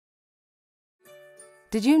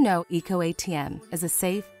Did you know ecoATM is a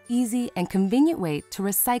safe, easy, and convenient way to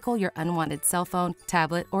recycle your unwanted cell phone,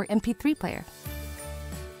 tablet, or MP3 player?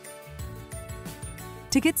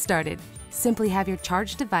 To get started, simply have your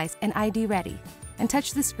charged device and ID ready and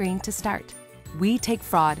touch the screen to start. We take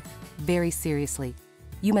fraud very seriously.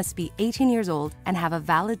 You must be 18 years old and have a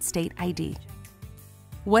valid state ID.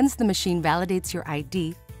 Once the machine validates your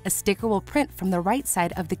ID, a sticker will print from the right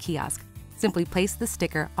side of the kiosk. Simply place the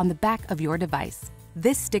sticker on the back of your device.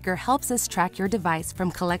 This sticker helps us track your device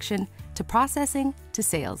from collection to processing to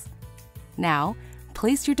sales. Now,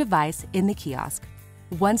 place your device in the kiosk.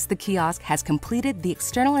 Once the kiosk has completed the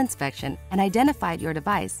external inspection and identified your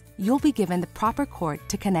device, you'll be given the proper cord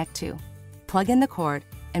to connect to. Plug in the cord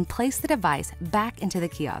and place the device back into the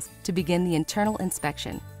kiosk to begin the internal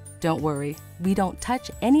inspection. Don't worry, we don't touch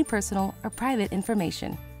any personal or private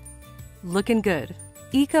information. Looking good.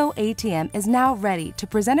 ecoATM is now ready to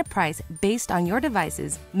present a price based on your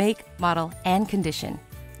device's make, model, and condition.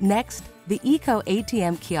 Next, the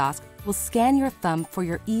ecoATM kiosk will scan your thumb for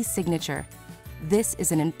your e-signature. This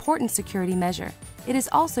is an important security measure. It is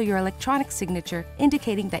also your electronic signature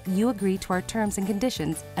indicating that you agree to our terms and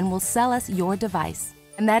conditions and will sell us your device.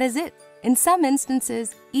 And that is it. In some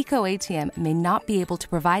instances, ecoATM may not be able to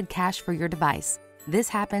provide cash for your device. This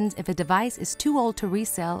happens if a device is too old to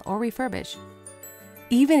resell or refurbish.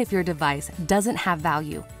 Even if your device doesn't have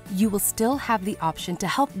value, you will still have the option to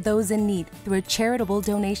help those in need through a charitable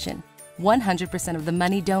donation. 100% of the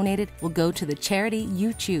money donated will go to the charity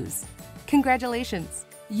you choose. Congratulations!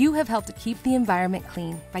 You have helped to keep the environment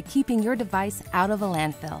clean by keeping your device out of a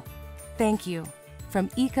landfill. Thank you. From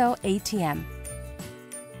ecoATM.